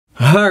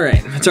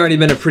Alright, it's already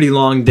been a pretty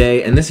long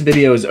day and this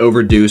video is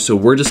overdue, so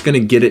we're just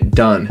gonna get it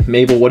done.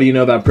 Mabel, what do you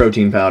know about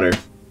protein powder?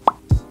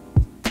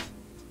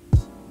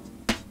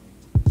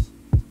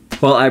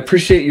 Well, I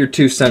appreciate your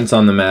 2 cents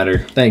on the matter.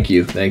 Thank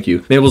you, thank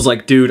you. Mabel's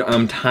like, dude,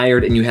 I'm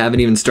tired and you haven't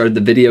even started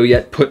the video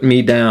yet. Put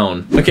me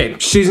down. Okay,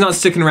 she's not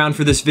sticking around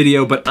for this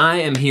video, but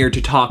I am here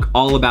to talk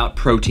all about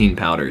protein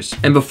powders.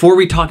 And before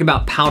we talk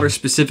about powder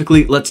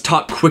specifically, let's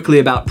talk quickly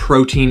about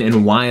protein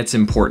and why it's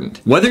important.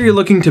 Whether you're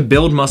looking to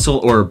build muscle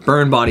or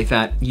burn body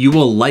fat, you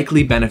will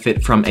likely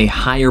benefit from a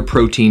higher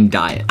protein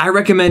diet. I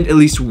recommend at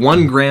least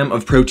 1 gram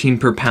of protein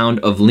per pound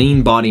of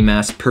lean body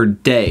mass per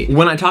day.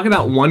 When I talk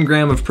about 1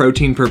 gram of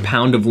protein per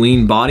pound of lean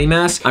body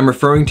mass, I'm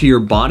referring to your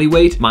body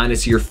weight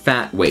minus your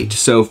fat weight.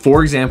 So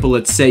for example,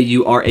 let's say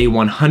you are a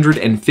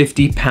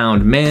 150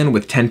 pound man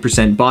with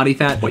 10% body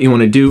fat. What you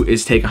want to do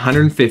is take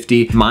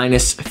 150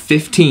 minus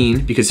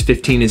 15, because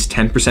 15 is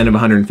 10% of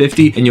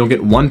 150, and you'll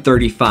get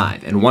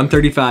 135. And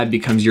 135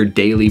 becomes your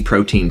daily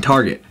protein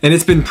target. And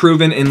it's been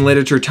proven in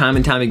literature time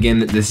and time again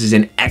that this is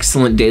an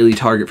excellent daily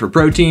target for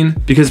protein,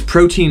 because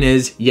protein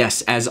is,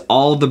 yes, as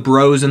all the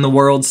bros in the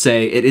world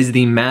say, it is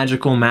the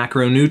magical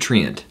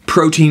macronutrient.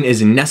 Protein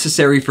is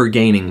necessary for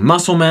gaining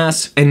muscle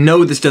mass, and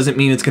no, this doesn't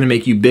mean it's gonna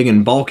make you big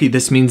and bulky.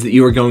 This means that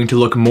you are going to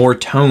look more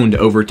toned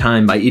over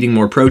time by eating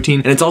more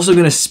protein, and it's also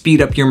gonna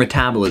speed up your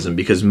metabolism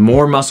because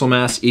more muscle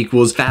mass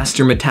equals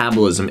faster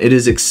metabolism. It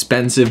is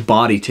expensive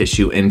body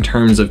tissue in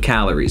terms of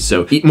calories.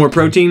 So eat more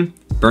protein,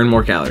 burn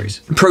more calories.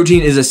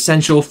 Protein is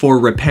essential for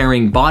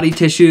repairing body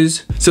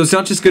tissues. So it's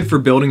not just good for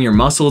building your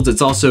muscles,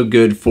 it's also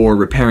good for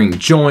repairing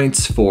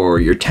joints, for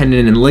your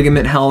tendon and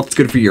ligament health. It's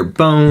good for your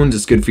bones,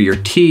 it's good for your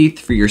teeth,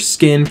 for your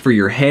skin, for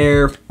your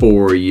hair,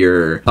 for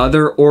your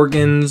other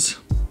organs.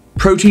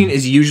 Protein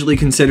is usually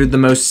considered the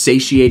most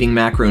satiating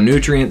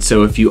macronutrient,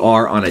 so if you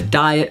are on a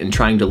diet and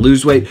trying to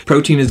lose weight,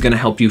 protein is gonna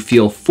help you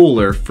feel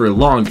fuller for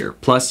longer.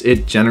 Plus,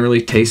 it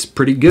generally tastes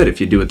pretty good if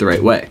you do it the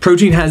right way.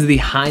 Protein has the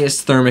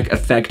highest thermic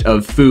effect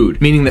of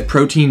food, meaning that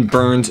protein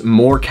burns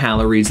more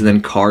calories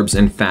than carbs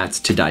and fats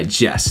to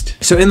digest.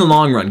 So in the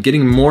long run,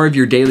 getting more of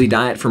your daily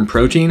diet from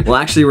protein will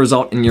actually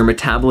result in your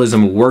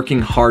metabolism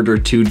working harder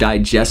to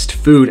digest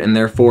food and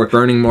therefore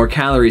burning more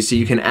calories, so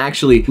you can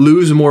actually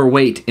lose more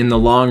weight in the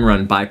long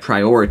run by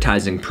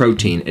prioritizing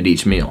protein at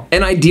each meal.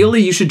 And ideally,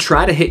 you should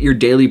try to hit your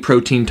daily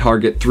protein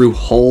target through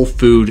whole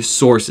food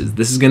sources.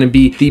 This is gonna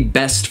be the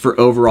best for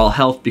overall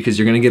health because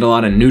you're gonna get a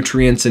lot of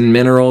nutrients and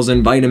minerals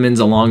and vitamins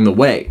along the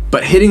way.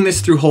 But hitting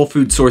this through whole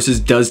food sources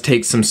does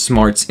take some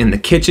smarts in the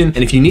kitchen.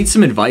 And if you need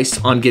some advice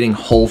on getting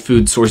whole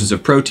food sources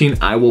of protein,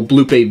 I will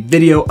bloop a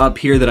video up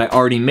here that I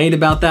already made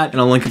about that, and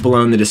I'll link it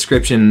below in the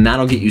description, and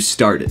that'll get you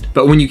started.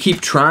 But when you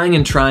keep trying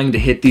and trying to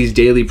hit these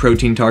daily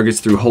protein targets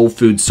through whole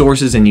food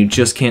sources and you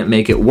just can't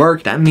make it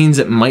work, that means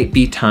it might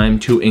be time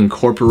to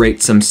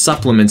incorporate some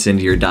supplements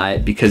into your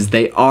diet, because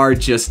they are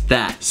just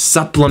that,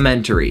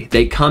 supplementary.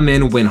 They come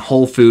in when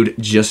whole food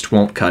just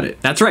won't cut it.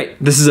 That's right,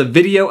 this is a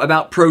video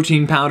about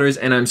protein powders,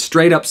 and I'm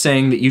straight up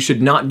saying that you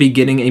should not be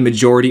getting a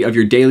majority of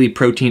your daily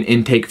protein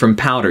intake from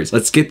powders.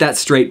 Let's get that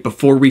straight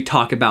before we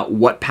talk about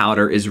what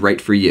powder is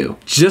right for you.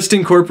 Just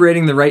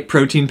incorporating the right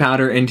protein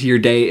powder into your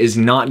day is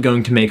not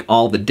going to make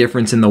all the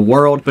difference in the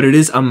world, but it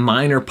is a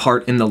minor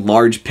part in the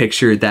large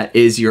picture that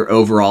is your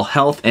overall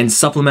health, and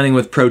supplementing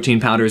with protein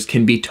powders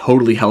can be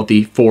totally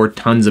healthy for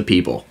tons of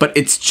people. But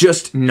it's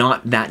just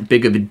not that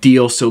big of a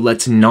deal, so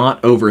let's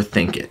not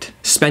overthink it.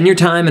 Spend your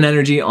time and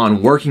energy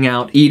on working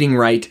out, eating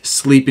right,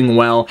 sleeping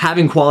well,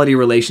 having quality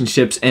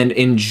relationships, and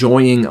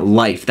enjoying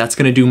life. That's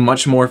gonna do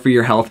much more for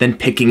your health than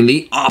picking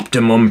the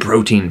optimum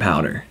protein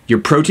powder. Your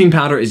protein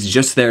powder is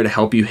just there to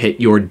help you hit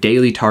your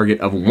daily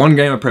target of 1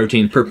 gram of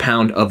protein per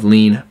pound of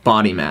lean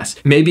body mass.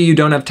 Maybe you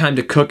don't have time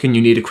to cook and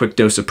you need a quick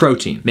dose of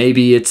protein.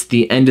 Maybe it's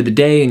the end of the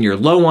day and you're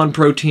low on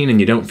protein and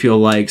you don't feel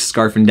like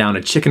scarfing down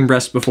a chicken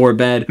breast before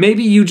bed.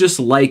 Maybe you just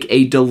like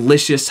a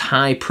delicious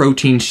high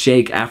protein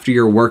shake after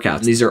your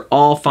workouts. These are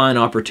all fine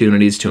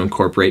opportunities to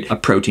incorporate a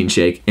protein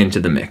shake into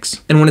the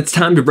mix. And when it's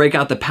time to break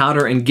out the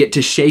powder and get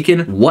to shaking,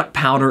 what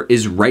powder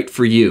is right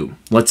for you?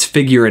 Let's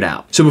figure it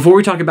out. So before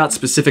we talk about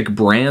specific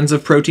brands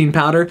of protein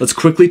powder, let's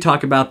quickly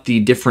talk about the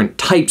different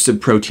types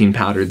of protein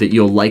powder that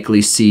you'll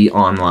likely see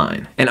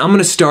online. And I'm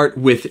gonna start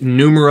with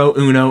numero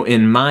uno,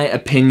 in my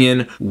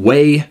opinion,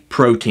 whey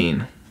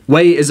protein.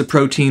 Whey is a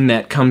protein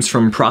that comes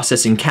from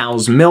processing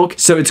cow's milk,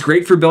 so it's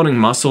great for building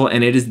muscle,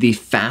 and it is the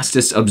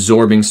fastest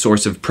absorbing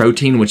source of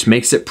protein, which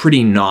makes it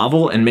pretty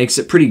novel and makes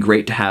it pretty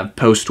great to have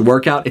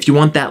post-workout. If you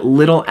want that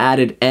little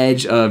added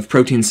edge of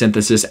protein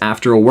synthesis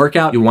after a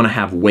workout, you want to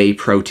have whey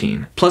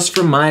protein. Plus,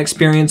 from my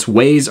experience,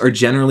 wheys are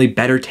generally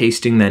better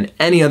tasting than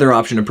any other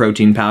option of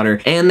protein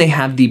powder, and they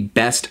have the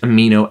best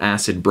amino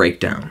acid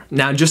breakdown.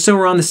 Now, just so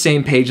we're on the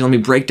same page, let me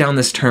break down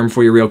this term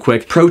for you real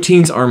quick.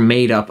 Proteins are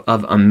made up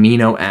of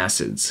amino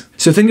acids.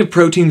 So think of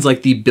proteins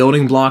like the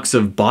building blocks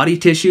of body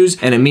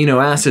tissues, and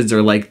amino acids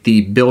are like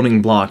the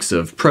building blocks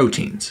of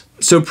proteins.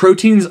 So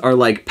proteins are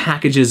like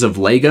packages of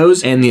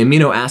Legos, and the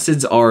amino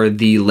acids are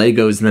the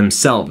Legos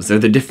themselves. They're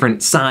the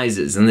different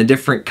sizes and the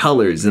different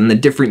colors and the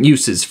different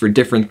uses for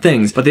different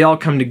things, but they all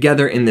come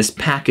together in this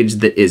package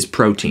that is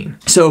protein.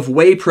 So if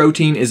whey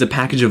protein is a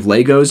package of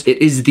Legos, it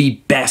is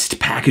the best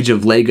package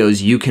of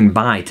Legos you can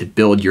buy to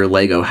build your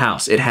Lego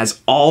house. It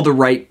has all the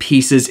right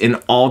pieces in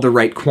all the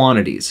right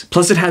quantities.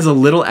 Plus it has a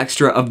little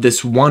extra of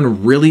this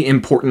one really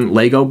important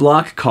Lego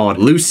block called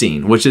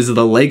leucine, which is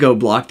the Lego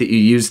block that you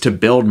use to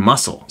build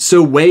muscle.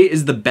 So whey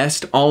is the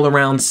best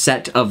all-around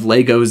set of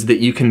Legos that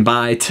you can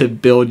buy to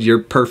build your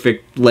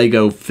perfect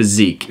Lego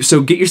physique.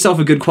 So get yourself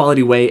a good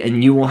quality whey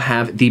and you will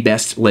have the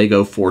best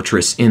Lego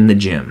fortress in the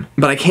gym.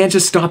 But I can't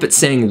just stop at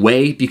saying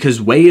whey,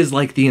 because whey is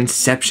like the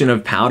inception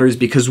of powders,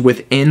 because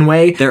within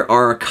whey there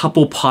are a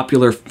couple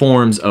popular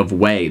forms of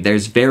whey.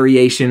 There's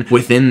variation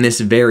within this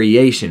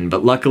variation,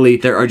 but luckily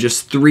there are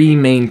just 3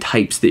 main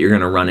types that you're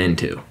going to run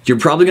into. You're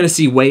probably going to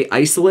see whey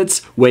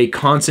isolates, whey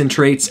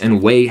concentrates,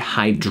 and whey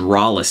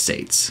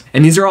hydrolysates.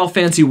 And these are all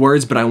fancy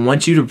words, but I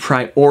want you to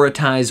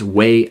prioritize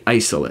whey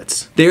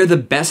isolates. They're the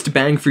best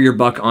bang for your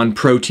buck on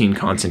protein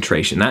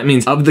concentration. That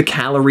means of the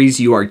calories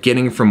you are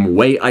getting from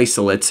whey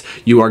isolates,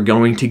 you are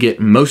going to get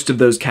most of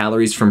those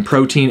calories from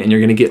protein, and you're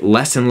going to get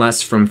less and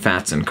less from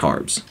fats and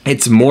carbs.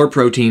 It's more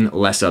protein,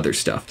 less other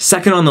stuff.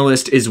 Second on the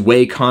list is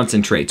whey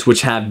concentrates,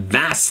 which have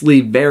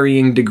vastly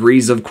varying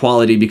degrees of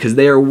quality because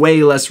they are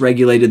way less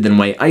regulated than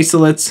whey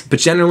isolates, but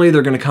generally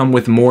they're going to come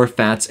with more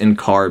fats and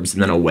carbs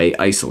than a whey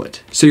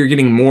isolate. So you're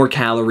getting more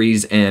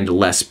calories and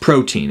less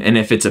protein, and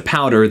if it's a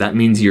powder, that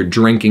means you're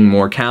drinking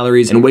more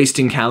calories and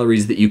wasting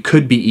calories that you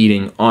could be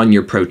eating on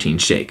your protein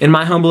shake. In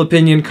my humble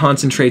opinion,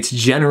 concentrates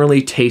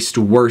generally taste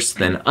worse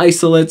than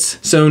isolates,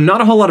 so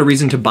not a whole lot of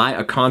reason to buy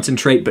a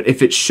concentrate, but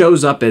if it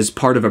shows up as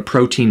part of a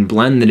protein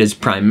blend that is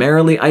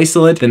primarily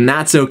isolate, then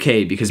that's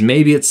okay, because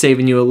maybe it's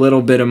saving you a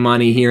little bit of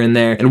money here and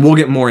there, and we'll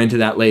get more into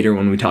that later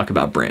when we talk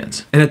about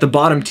brands. And at the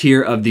bottom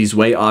tier of these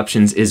whey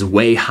options is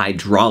whey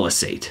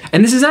hydrolysate.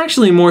 And this is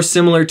actually more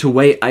similar to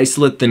whey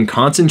isolate than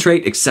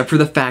concentrate, except for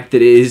the fact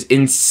that it is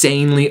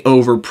insanely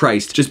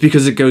overpriced, just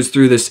because it goes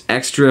through this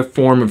extra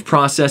form of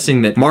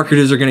processing that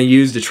marketers are going to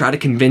use to try to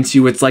convince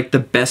you it's like the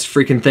best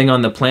freaking thing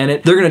on the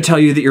planet. They're going to tell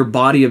you that your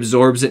body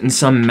absorbs it in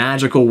some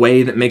magical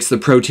way that makes the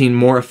protein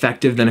more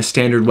effective than a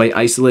standard whey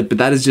isolate, but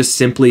that is just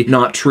simply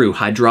not true.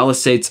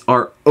 Hydrolysates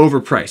are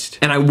overpriced,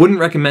 and I wouldn't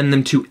recommend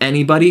them to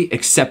anybody,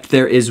 except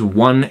there is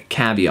one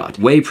caveat.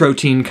 Whey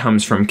protein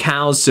comes from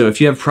cows, so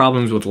if you have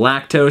problems with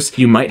lactose,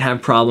 you might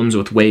have problems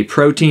with whey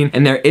protein,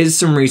 and there is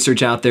some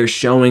research out there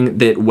showing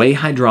that whey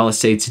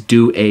hydrolysates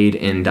do aid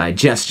in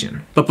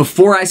digestion. But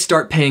before I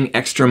start paying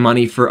extra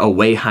money for a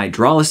whey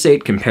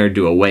hydrolysate compared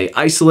to a whey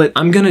isolate,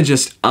 I'm gonna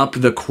just up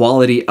the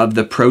quality of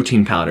the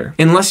protein powder.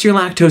 Unless you're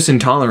lactose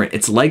intolerant,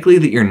 it's likely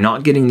that you're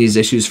not getting these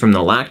issues from the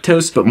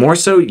lactose, but more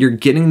so you're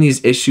getting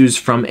these issues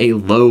from a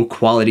low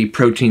quality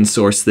protein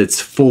source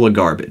that's full of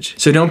garbage.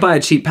 So don't buy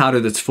a cheap powder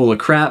that's full of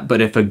crap,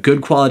 but if a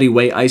good quality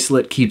whey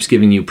isolate keeps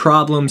giving you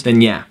problems,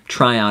 then yeah,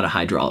 try out a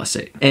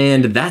hydrolysate.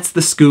 And that's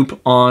the scoop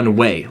on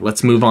whey.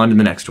 Let's move on to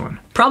the next one.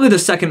 Probably the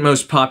second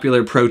most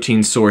popular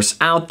protein source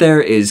out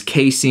there is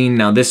casein.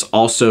 Now this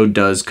also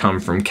does come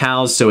from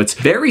cows, so it's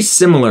very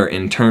similar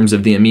in terms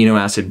of the amino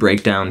acid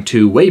breakdown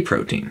to whey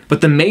protein.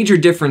 But the major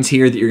difference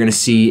here that you're gonna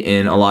see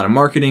in a lot of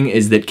marketing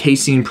is that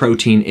casein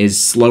protein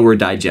is slower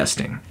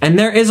digesting. And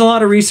there is a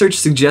lot of research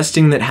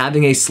suggesting that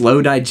having a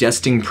slow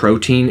digesting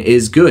protein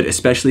is good,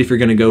 especially if you're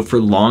gonna go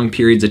for long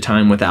periods of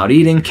time without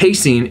eating.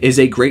 Casein is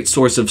a great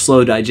source of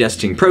slow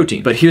digesting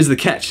protein. But here's the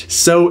catch.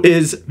 So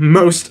is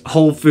most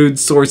whole food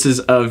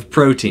sources of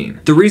protein.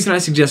 The reason I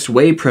suggest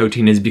whey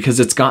protein is because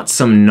it's got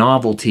some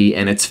novelty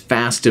and it's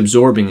fast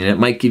absorbing, and it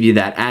might give you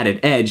that added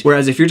edge,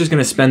 whereas if you're just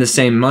going to spend the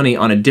same money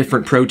on a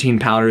different protein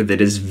powder that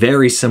is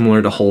very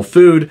similar to whole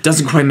food,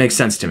 doesn't quite make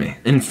sense to me.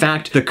 In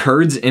fact, the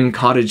curds in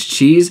cottage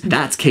cheese,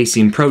 that's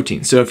casein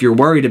protein. So if you're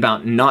worried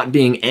about not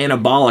being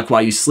anabolic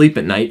while you sleep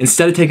at night,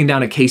 instead of taking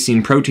down a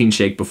casein protein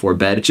shake before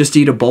bed, just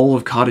eat a bowl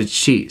of cottage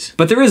cheese.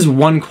 But there is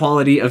one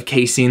quality of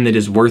casein that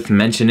is worth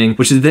mentioning,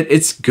 which is that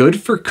it's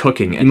good for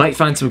cooking. You might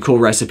find some cool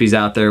recipes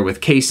out there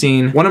with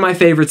casein. One of my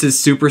favorites is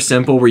super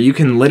simple, where you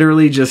can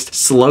literally just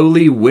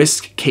slowly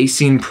whisk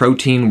casein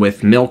protein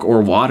with milk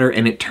or water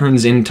and it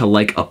turns into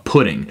like a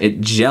pudding. It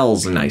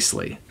gels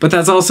nicely. But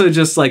that's also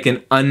just like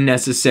an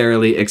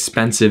unnecessarily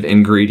expensive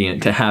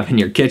ingredient to have in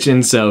your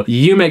kitchen, so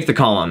you make the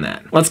call on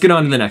that. Let's get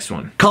on to the next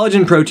one.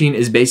 Collagen protein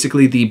is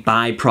basically the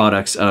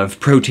byproducts of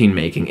protein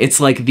making. It's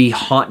like the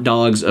hot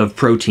dogs of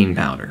protein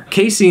powder.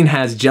 Casein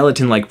has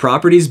gelatin-like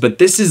properties, but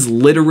this is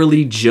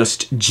literally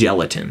just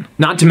gelatin.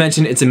 Not to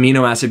mention its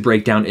amino acid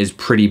breakdown is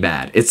pretty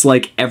bad. It's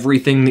like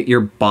everything that your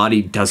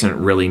body doesn't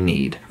really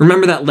need.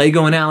 Remember that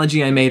Lego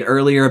analogy I made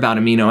earlier about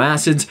amino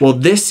acids? Well,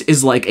 this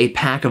is like a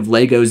pack of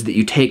Legos that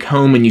you take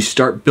home and you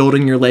start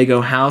building your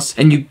Lego house,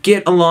 and you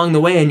get along the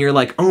way and you're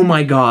like, oh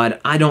my god,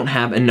 I don't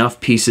have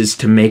enough pieces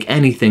to make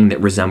anything that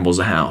resembles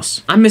a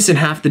house. I'm missing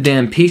half the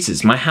damn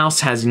pieces. My house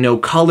has no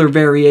color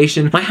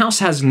variation, my house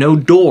has no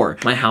door,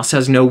 my house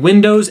has no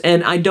windows,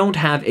 and I don't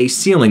have a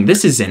ceiling.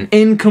 This is an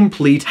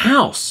incomplete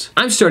house.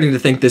 I'm starting to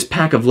think this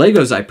pack of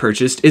Legos I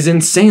purchased is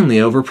insanely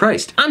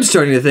overpriced. I'm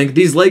starting to think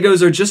these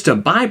Legos are just a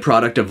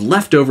byproduct of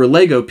leftover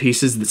Lego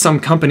pieces that some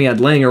company had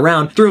laying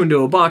around, threw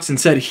into a box and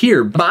said,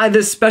 here, buy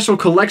this special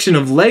collection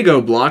of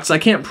Lego blocks. I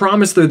can't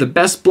promise they're the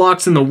best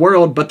blocks in the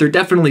world, but they're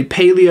definitely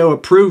paleo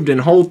approved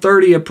and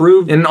Whole30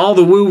 approved and all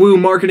the woo-woo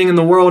marketing in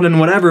the world and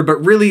whatever,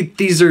 but really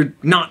these are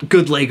not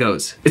good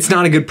Legos. It's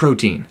not a good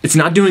protein. It's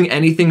not doing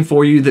anything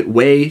for you that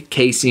whey,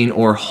 casein,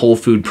 or whole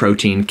food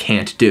protein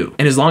can't do.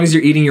 And as long as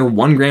you're eating your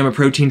 1 gram of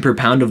protein per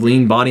pound of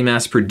lean body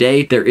mass per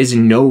day, there is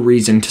no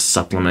reason to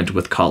supplement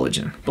with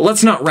collagen. But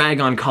let's not rag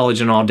on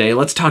collagen all day.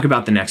 Let's talk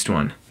about the next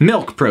one.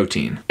 Milk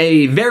protein.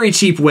 A very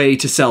cheap way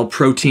to sell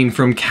protein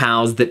from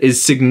cows that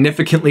is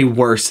significantly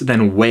worse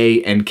than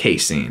whey and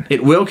casein.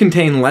 It will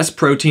contain less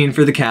protein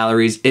for the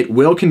calories, it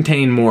will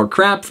contain more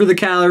crap for the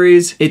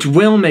calories, it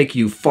will make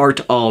you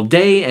fart all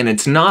day, and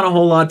it's not a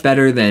whole lot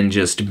better than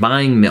just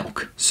buying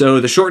milk. So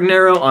the short and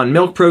narrow on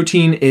milk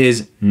protein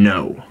is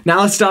no.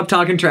 Now let's stop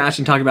talking trash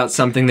and talk about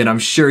something that I'm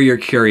sure you're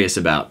curious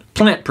about.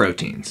 Plant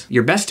proteins.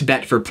 Your best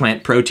bet for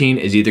plant protein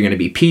is either going to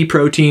be pea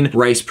protein,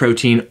 rice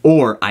protein,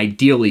 or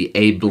ideally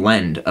a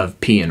blend of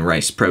pea and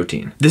rice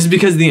protein. This is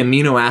because the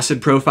amino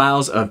acid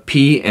profiles of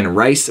pea and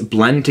rice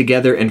blend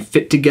together and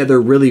fit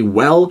together really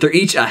well. They're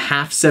each a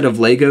half set of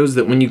Legos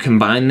that when you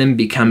combine them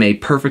become a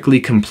perfectly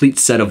complete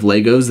set of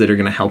Legos that are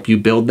going to help you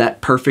build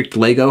that perfect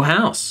Lego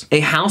house. A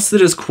house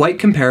that is quite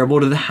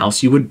comparable to the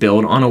house you would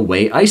build on a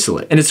whey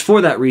isolate. And it's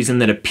for that reason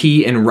that a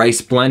pea and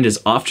rice blend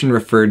is often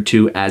referred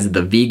to as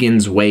the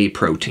vegan's whey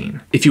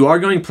protein. If you are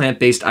going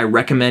plant-based, I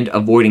recommend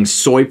avoiding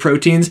soy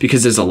proteins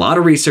because there's a lot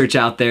of research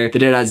out there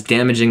that it has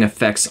damaging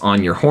effects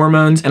on your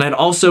hormones, and I'd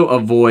also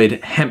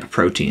avoid hemp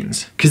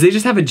proteins because they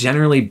just have a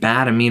generally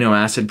bad amino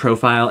acid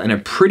profile and a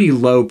pretty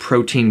low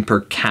protein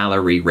per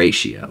calorie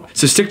ratio.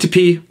 So stick to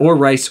pea or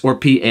rice or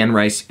pea and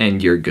rice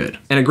and you're good.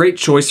 And a great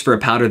choice for a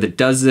powder that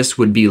does this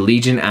would be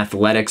Legion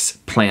Athletics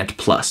Plant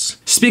Plus.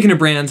 Speaking of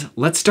brands,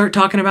 let's start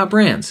talking about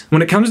brands.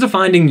 When it comes to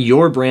finding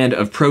your brand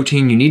of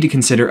protein, you need to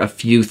consider a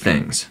few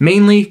things.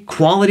 Mainly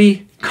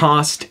quality,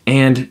 cost,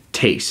 and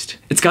taste.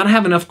 It's got to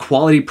have enough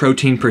quality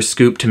protein per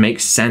scoop to make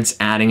sense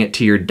adding it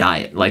to your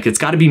diet. Like, it's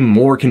got to be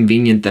more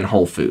convenient than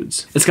Whole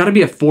Foods. It's got to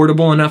be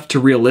affordable enough to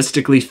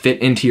realistically fit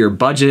into your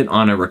budget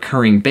on a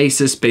recurring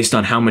basis based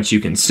on how much you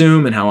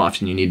consume and how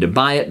often you need to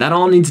buy it. That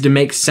all needs to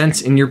make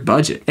sense in your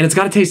budget. And it's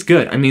got to taste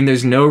good. I mean,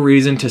 there's no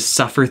reason to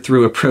suffer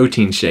through a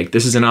protein shake.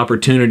 This is an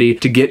opportunity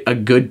to get a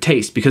good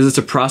taste because it's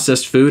a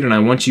processed food and I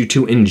want you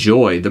to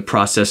enjoy the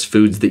processed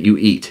foods that you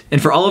eat.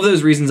 And for all of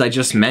those reasons I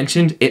just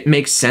mentioned, it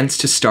makes sense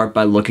to start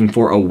by looking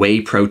for a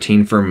whey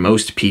protein for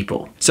most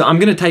people. So I'm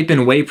gonna type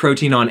in whey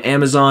protein on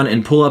Amazon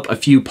and pull up a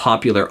few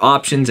popular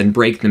options and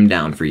break them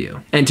down for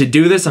you. And to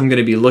do this, I'm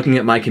gonna be looking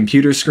at my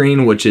computer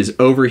screen, which is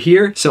over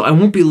here, so I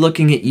won't be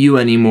looking at you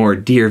anymore,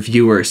 dear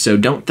viewer, so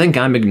don't think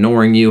I'm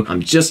ignoring you.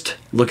 I'm just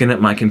looking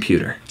at my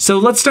computer. So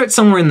let's start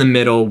somewhere in the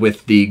middle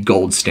with the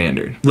gold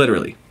standard.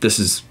 Literally, this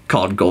is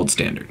called gold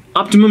standard.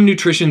 Optimum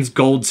Nutrition's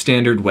gold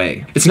standard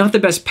whey. It's not the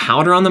best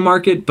powder on the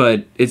market,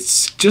 but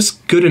it's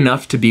just good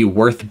enough to be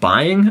worth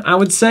buying, I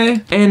would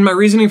say. And my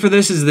reasoning for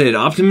this is that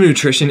Optimum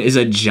Nutrition is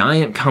a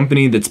giant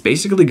company that's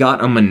basically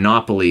got a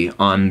monopoly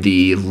on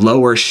the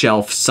lower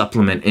shelf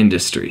supplement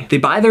industry. They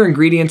buy their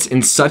ingredients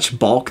in such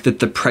bulk that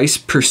the price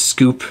per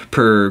scoop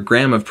per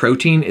gram of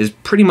protein is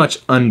pretty much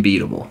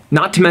unbeatable.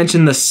 Not to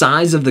mention the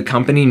size of the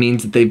company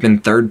means that they've been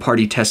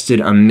third-party tested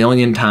a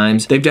million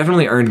times. They've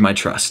definitely earned my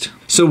trust.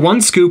 So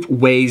one scoop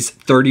weighs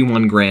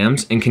 31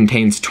 grams and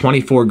contains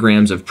 24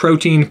 grams of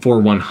protein for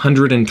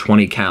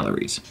 120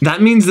 calories.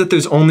 That means that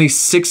there's only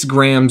 6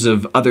 grams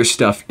of other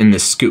stuff in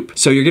this scoop.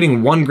 So you're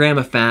getting 1 gram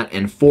of fat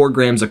and 4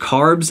 grams of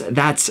carbs.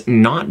 That's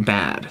not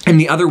bad. And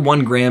the other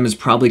 1 gram is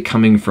probably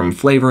coming from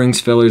flavorings,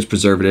 fillers,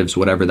 preservatives,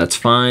 whatever, that's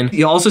fine.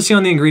 You'll also see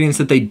on the ingredients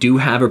that they do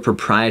have a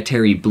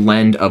proprietary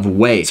blend of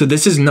whey. So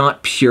this is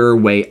not pure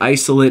whey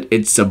isolate,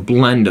 it's a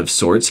blend of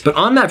sorts. But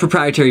on that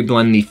proprietary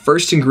blend, the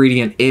first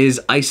ingredient is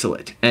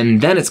isolate,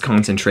 and then it's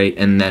concentrate,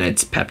 and then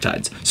it's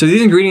peptides. So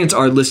these ingredients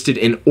are listed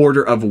in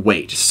order of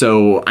weight.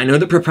 So I know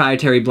that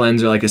proprietary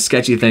blends are like a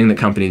sketchy thing that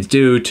companies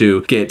do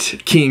to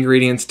get key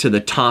ingredients to the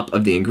top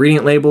of the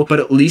ingredient label, but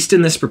at least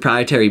in this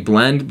proprietary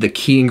blend, the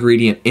key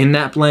ingredient in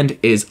that blend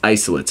is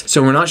isolates.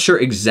 So we're not sure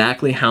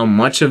exactly how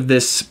much of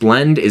this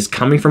blend is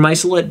coming from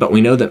isolate, but we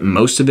know that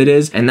most of it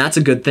is, and that's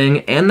a good thing,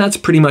 and that's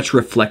pretty much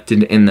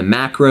reflected in the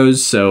macros,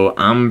 so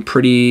I'm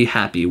pretty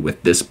happy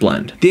with this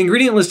blend. The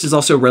ingredient list is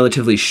also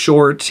relatively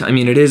short. I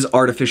mean, it is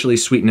artificially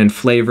sweetened and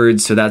flavored,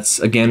 so that's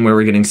again where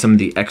we're getting some of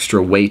the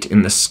extra weight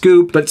in the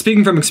scoop. But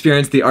speaking from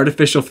experience, the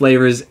artificial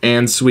flavors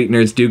and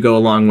sweeteners do go a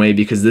long way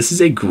because this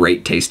is a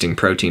great tasting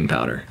protein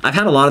powder. I've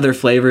had a lot of their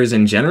flavors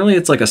and generally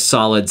it's like a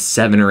solid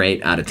 7 or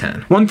 8 out of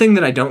 10. One thing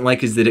that I don't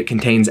like is that it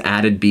contains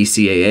added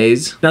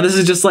BCAAs. Now this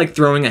is just like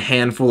throwing a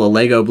handful of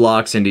Lego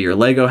blocks into your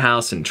Lego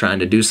house and trying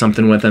to do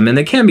something with them, and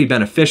they can be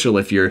beneficial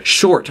if you're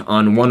short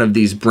on one of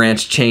these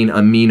branched chain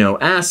amino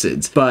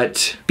acids,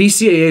 but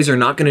BCAAs are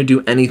not going to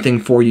do anything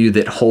for you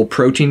that whole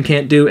protein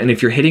can't do, and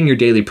if you're hitting your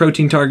daily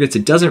protein targets,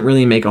 it doesn't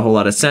really make a whole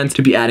lot of sense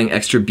to be adding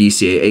extra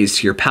BCAAs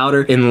to your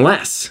powder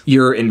unless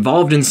you're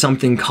involved in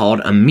something called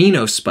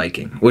amino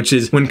spiking, which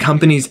is when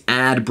companies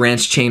add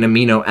branched chain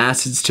amino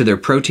acids to their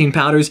protein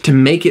powders to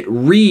make it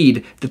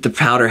read that the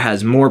powder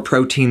has more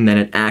protein than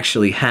it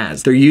actually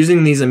has. They're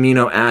using these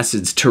amino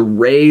acids to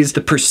raise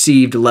the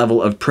perceived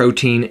level of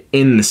protein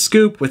in the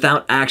scoop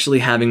without actually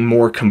having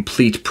more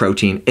complete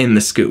protein in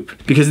the scoop,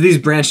 because these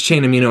branched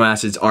chain amino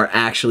acids are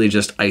actually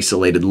just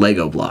isolated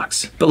Lego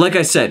blocks. But like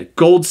I said,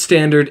 gold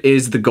standard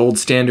is the gold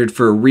standard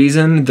for a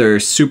reason. They're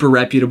super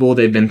reputable.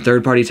 They've been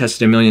third-party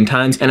tested a million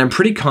times, and I'm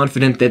pretty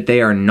confident that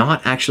they are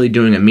not actually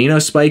doing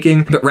amino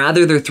spiking, but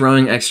rather they're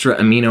throwing extra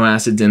amino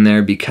acids in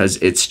there because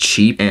it's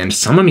cheap and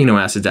some amino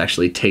acids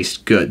actually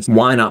taste good.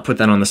 Why not put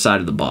that on the side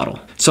of the bottle?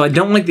 So I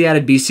don't like the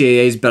added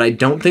BCAAs, but I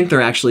don't think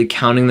they're actually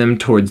counting them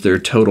towards their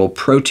total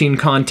protein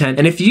content.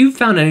 And if you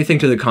found anything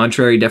to the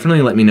contrary,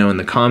 definitely let me know in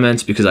the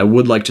comments because I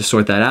would like to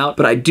sort that out.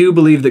 But I do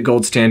believe that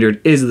gold standard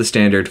is the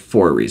standard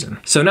for a reason.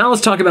 So now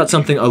let's talk about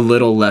something a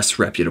little less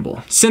reputable.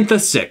 Syntha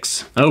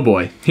 6. Oh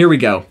boy, here we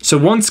go. So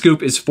one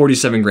scoop is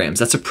 47 grams.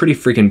 That's a pretty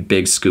freaking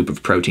big scoop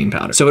of protein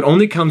powder. So it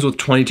only comes with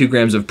 22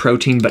 grams of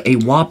protein, but a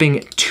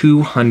whopping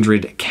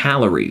 200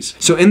 calories.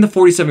 So in the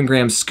 47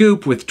 gram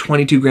scoop with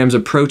 22 grams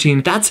of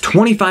protein, that's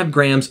 25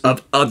 grams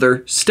of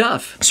other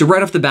stuff. So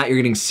right off the bat, you're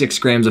getting 6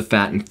 grams of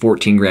fat and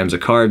 14 grams of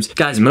carbs.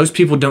 Guys, most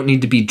people don't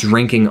need to be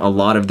drinking a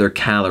lot of their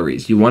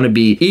calories. You want to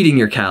be eating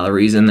your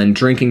calories and then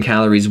drinking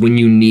calories when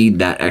you need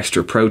that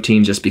extra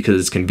protein just because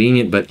it's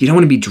convenient, but you don't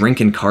want to be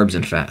drinking carbs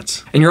and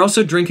fats. And you're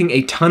also drinking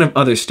a ton of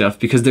other stuff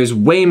because there's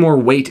way more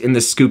weight in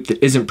the scoop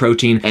that isn't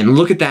protein. And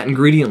look at that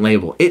ingredient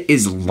label. It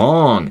is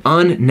long,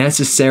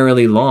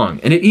 unnecessarily long,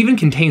 and it even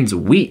contains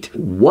wheat.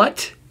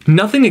 What?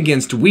 Nothing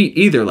against wheat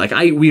either. Like,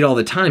 I eat wheat all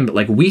the time, but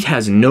like wheat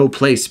has no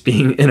place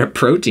being in a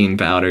protein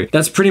powder.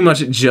 That's pretty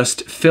much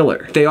just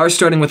filler. They are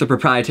starting with a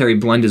proprietary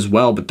blend as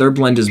well, but their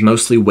blend is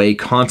mostly whey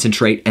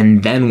concentrate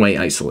and then whey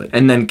isolate,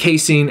 and then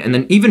casein, and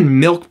then even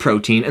milk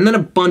protein, and then a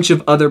bunch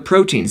of other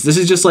proteins. This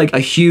is just like a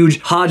huge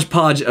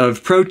hodgepodge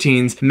of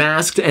proteins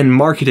masked and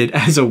marketed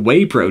as a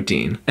whey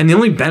protein. And the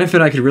only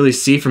benefit I could really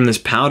see from this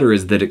powder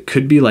is that it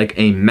could be like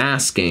a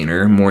mass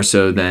gainer more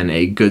so than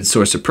a good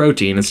source of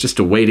protein. It's just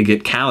a way to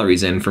get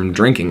calories in from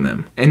drinking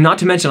them. And not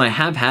to mention, I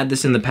have had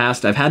this in the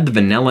past. I've had the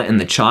vanilla and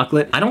the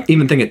chocolate. I don't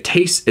even think it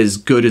tastes as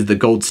good as the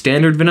gold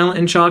standard vanilla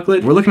and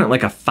chocolate. We're looking at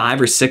like a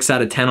 5 or 6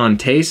 out of 10 on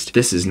taste.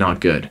 This is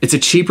not good. It's a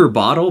cheaper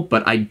bottle,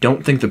 but I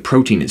don't think the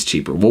protein is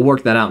cheaper. We'll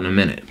work that out in a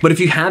minute. But if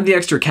you have the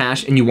extra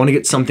cash and you want to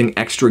get something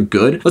extra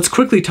good, let's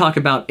quickly talk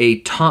about a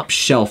top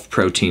shelf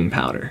protein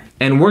powder.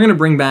 And we're gonna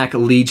bring back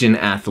Legion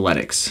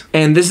Athletics.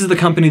 And this is the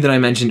company that I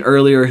mentioned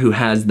earlier who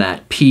has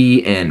that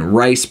pea and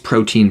rice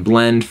protein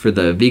blend for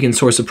the vegan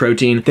source of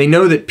protein. They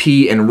know that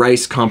pea and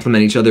rice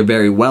complement each other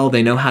very well.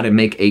 They know how to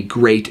make a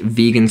great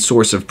vegan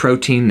source of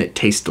protein that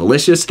tastes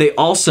delicious. They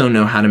also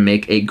know how to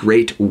make a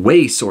great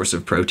whey source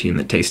of protein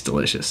that tastes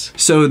delicious.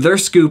 So their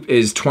scoop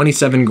is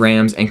 27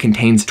 grams and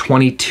contains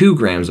 22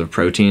 grams of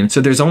protein. So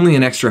there's only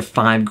an extra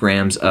 5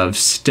 grams of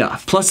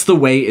stuff. Plus the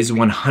whey is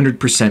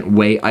 100%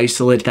 whey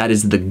isolate. That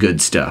is the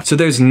good stuff. So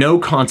there's no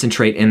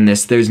concentrate in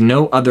this. There's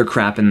no other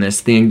crap in this.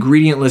 The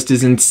ingredient list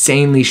is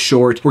insanely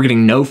short. We're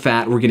getting no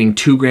fat. We're getting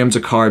 2 grams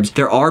of carbs.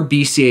 There are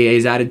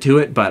BCAAs added to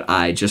it, but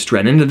I just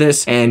read into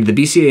this, and the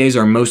BCAAs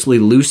are mostly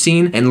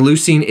leucine, and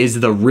leucine is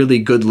the really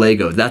good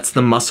Lego. That's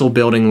the muscle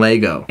building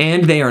Lego.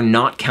 And they are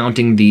not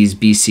counting these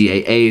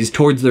BCAAs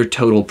towards their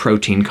total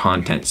protein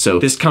content. So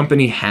this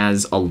company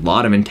has a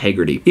lot of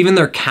integrity. Even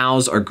their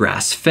cows are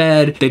grass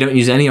fed. They don't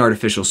use any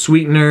artificial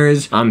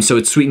sweeteners. So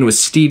it's sweetened with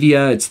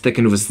stevia. It's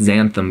thickened with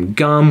xanthan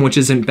gum, which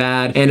isn't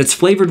bad. And it's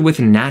flavored with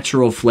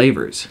natural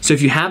flavors. So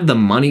if you have the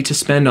money to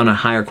spend on a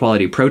higher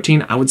quality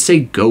protein, I would say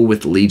go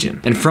with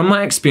Legion. And from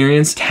my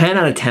experience, 10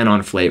 out of 10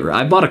 on flavor.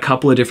 I bought a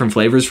couple of different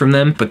flavors from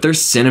them, but their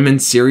cinnamon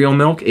cereal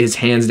milk is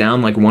hands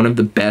down like one of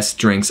the best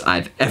drinks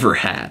I've ever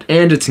had.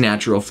 And it's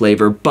natural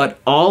flavor, but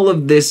all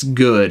of this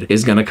good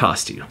is gonna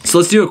cost you. So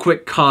let's do a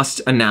quick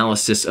cost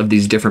analysis of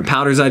these different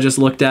powders I just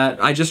looked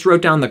at. I just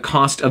wrote down the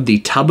cost of the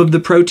tub of the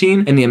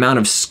protein and the amount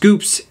of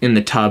scoops in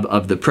the tub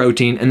of the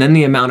protein, and then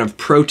the amount of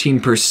protein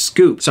per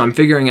scoop. So I'm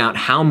figuring out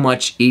how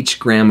much each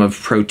gram of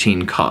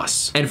protein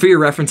costs. And for your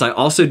reference, I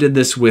also did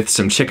this with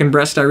some chicken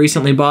breast I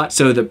recently bought. bought.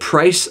 So the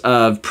price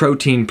of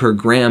protein per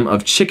gram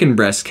of chicken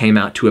breast came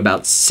out to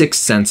about 6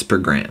 cents per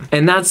gram.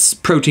 And that's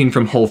protein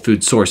from whole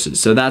food sources.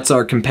 So that's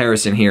our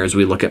comparison here as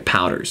we look at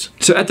powders.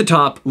 So at the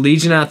top,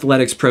 Legion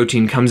Athletics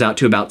protein comes out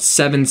to about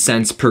 7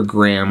 cents per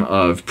gram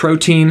of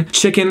protein.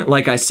 Chicken,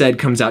 like I said,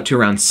 comes out to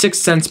around 6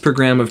 cents per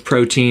gram of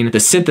protein. The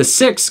Syntha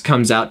 6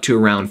 comes out to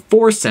around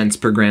 4 cents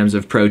per grams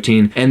of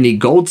protein. And the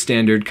gold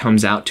standard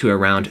comes out to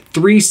around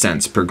 3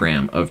 cents per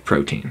gram of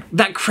protein.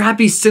 That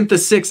crappy Syntha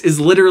 6 is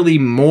literally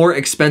more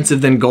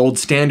expensive than gold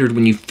standard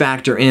when you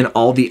factor in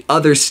all the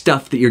other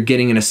stuff that you're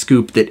getting in a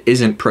scoop that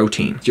isn't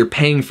protein. You're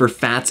paying for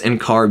fats and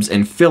carbs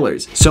and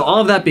fillers. So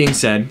all of that being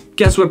said,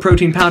 guess what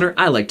protein powder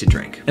I like to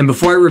drink? And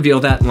before I reveal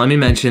that, let me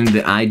mention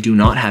that I do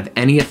not have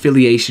any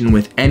affiliation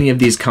with any of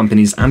these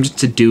companies. I'm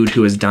just a dude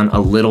who has done a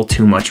little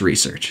too much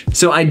research.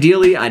 So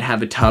ideally, I'd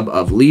have a tub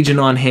of Legion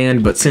on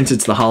hand, but since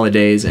it's the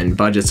holidays and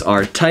budgets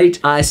are tight,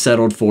 I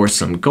settled for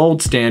some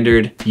gold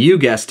standard, you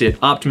guessed it,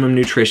 Optimum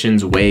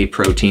Nutrition's whey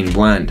protein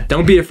blend.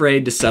 Don't be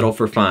afraid to settle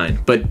for fine,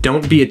 but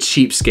don't be a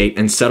cheapskate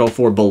and settle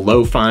for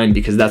below fine,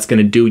 because that's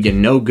gonna do you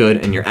no good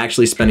and you're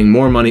actually spending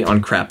more money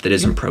on crap that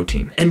isn't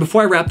protein. And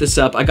before I wrap this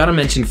up, I gotta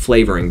mention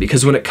flavoring,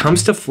 because when it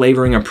comes to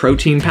flavoring a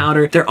protein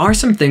powder, there are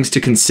some things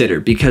to consider,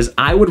 because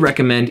I would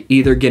recommend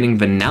either getting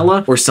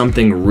vanilla or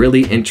something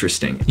really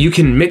interesting. You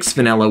can mix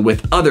vanilla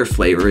with other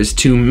flavors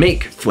to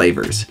make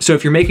flavors. So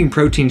if you're making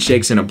protein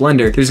shakes in a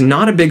blender, there's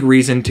not a big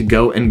reason to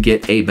go and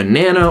get a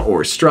banana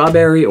or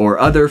strawberry or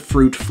other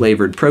fruit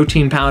flavored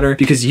protein powder,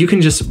 because you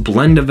can just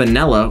blend a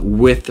vanilla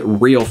with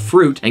real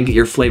fruit and get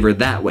your flavor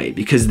that way,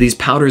 because these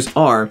powders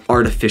are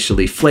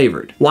artificially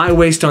flavored. Why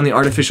waste on the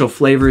artificial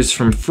flavors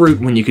from fruit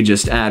when you could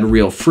just add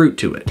real fruit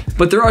to it?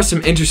 But there are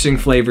some interesting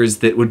flavors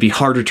that would be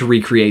harder to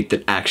recreate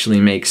that actually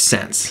make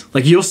sense.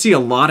 Like, you'll see a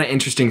lot of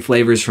interesting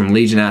flavors from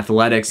Legion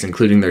Athletics,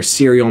 including their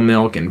cereal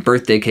milk and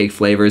birthday cake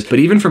flavors, but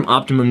even from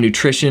Optimum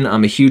Nutrition,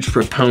 I'm a huge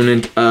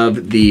proponent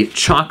of the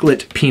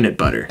chocolate peanut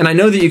butter. And I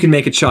know that you can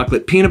make a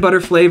chocolate peanut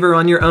butter flavor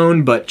on your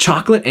own, but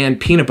chocolate and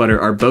peanut butter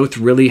are both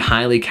really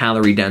highly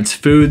calorie dense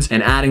foods,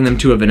 and adding them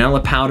to a vanilla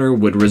powder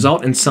would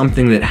result in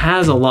something that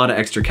has a lot of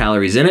extra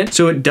calories in it.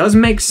 So it does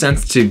make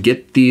sense to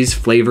get these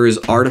flavors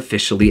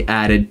artificially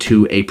added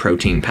to a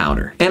protein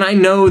powder. And I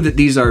know that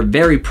these are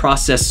very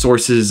processed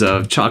sources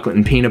of chocolate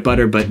and peanut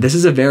butter, but this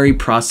is a very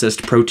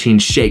processed protein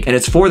shake. And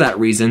it's for that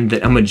reason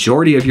that a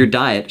majority of your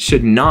diet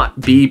should not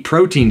be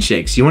protein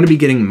shakes. You want to be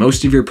getting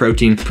most of your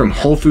protein from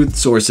whole food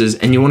sources,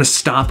 and you want to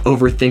stop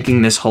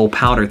overthinking this whole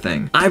powder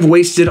thing. I've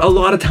wasted a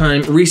lot of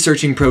time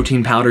researching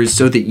protein powders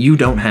so that you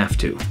don't have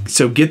to.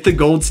 So get the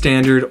gold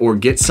standard or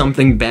get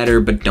something better,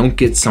 but don't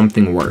get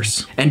something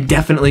worse. And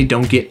definitely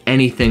don't get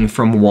anything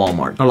from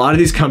Walmart. A lot of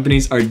these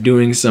companies are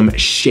doing some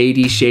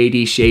shady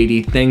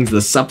things.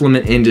 The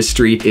supplement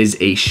industry is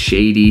a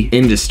shady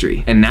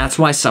industry, and that's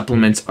why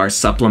supplements are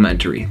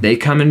supplementary. They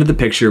come into the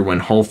picture when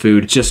whole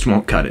food just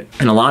won't cut it.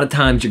 And a lot of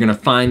times you're gonna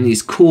find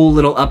these cool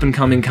little up and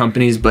coming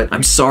companies, but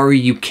I'm sorry,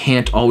 you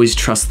can't always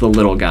trust the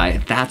little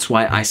guy. That's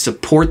why I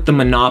support the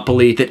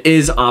monopoly that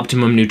is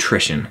Optimum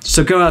Nutrition.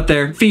 So go out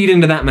there, feed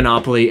into that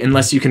monopoly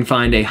unless you can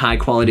find a high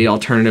quality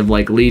alternative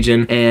like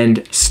Legion,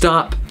 and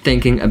stop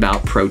thinking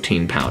about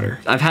protein powder.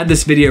 I've had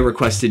this video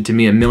requested to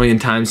me a million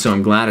times, so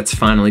I'm glad it's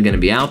finally gonna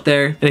be out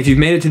there. And if you've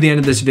made it to the end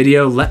of this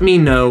video, let me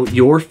know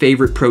your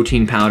favorite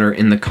protein powder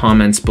in the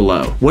comments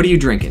below. What are you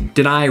drinking?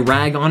 Did I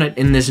rag on it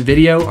in this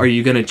video? Are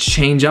you gonna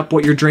change up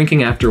what you're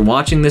drinking after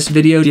watching this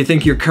video? Do you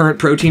think your current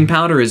protein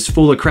powder is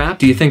full of crap?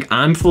 Do you think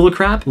I'm full of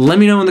crap? Let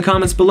me know in the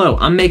comments below.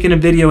 I'm making a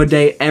video a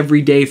day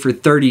every day for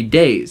 30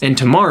 days, and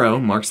tomorrow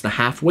marks the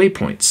halfway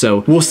point.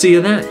 So we'll see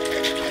you then.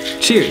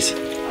 Cheers.